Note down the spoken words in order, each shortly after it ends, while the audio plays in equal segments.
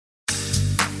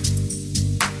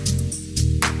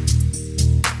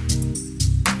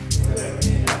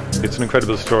It's an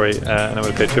incredible story, and I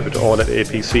will pay tribute to all at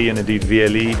APC and indeed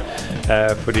VLE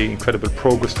for the incredible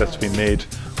progress that's been made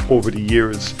over the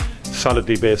years,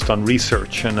 solidly based on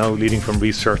research and now leading from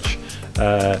research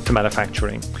to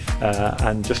manufacturing,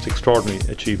 and just extraordinary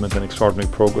achievement and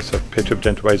extraordinary progress. I pay tribute to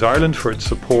Enterprise Ireland for its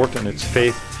support and its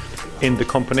faith in the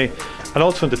company, and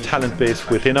also in the talent base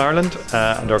within Ireland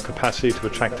and our capacity to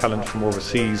attract talent from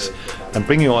overseas and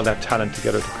bringing all that talent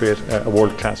together to create a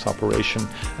world-class operation.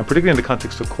 And particularly in the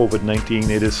context of COVID-19,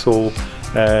 it is so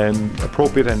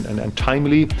appropriate and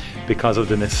timely because of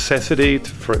the necessity to,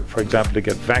 for example, to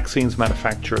get vaccines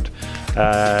manufactured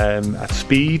at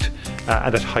speed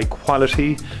and at high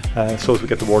quality so as we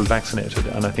get the world vaccinated.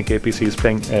 And I think APC is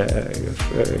playing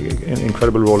an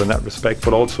incredible role in that respect,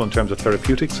 but also in terms of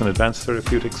therapeutics and advanced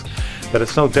therapeutics, that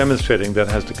it's now demonstrating that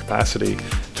it has the capacity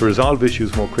to resolve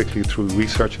issues more quickly through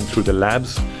research and through the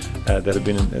labs that have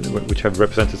been which have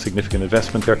represented significant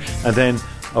investment there, and then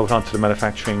out onto the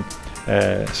manufacturing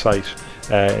site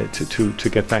to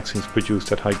get vaccines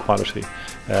produced at high quality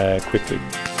quickly.